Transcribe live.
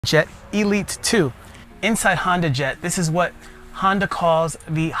Jet Elite 2. Inside HondaJet, this is what Honda calls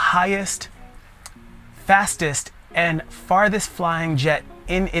the highest, fastest, and farthest flying jet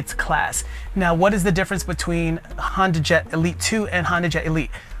in its class. Now, what is the difference between HondaJet Elite 2 and HondaJet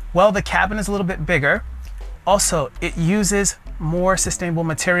Elite? Well, the cabin is a little bit bigger. Also, it uses more sustainable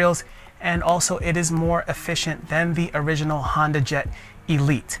materials, and also it is more efficient than the original HondaJet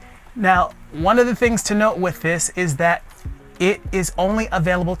Elite. Now, one of the things to note with this is that it is only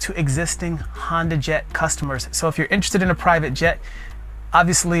available to existing HondaJet customers. So if you're interested in a private jet,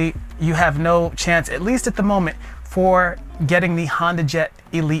 obviously you have no chance, at least at the moment, for getting the HondaJet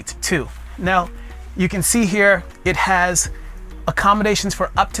Elite 2. Now, you can see here it has accommodations for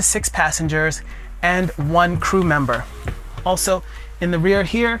up to 6 passengers and 1 crew member. Also, in the rear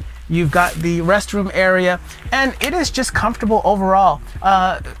here, you've got the restroom area, and it is just comfortable overall.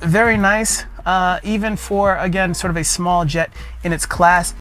 Very nice, even for, again, sort of a small jet in its class.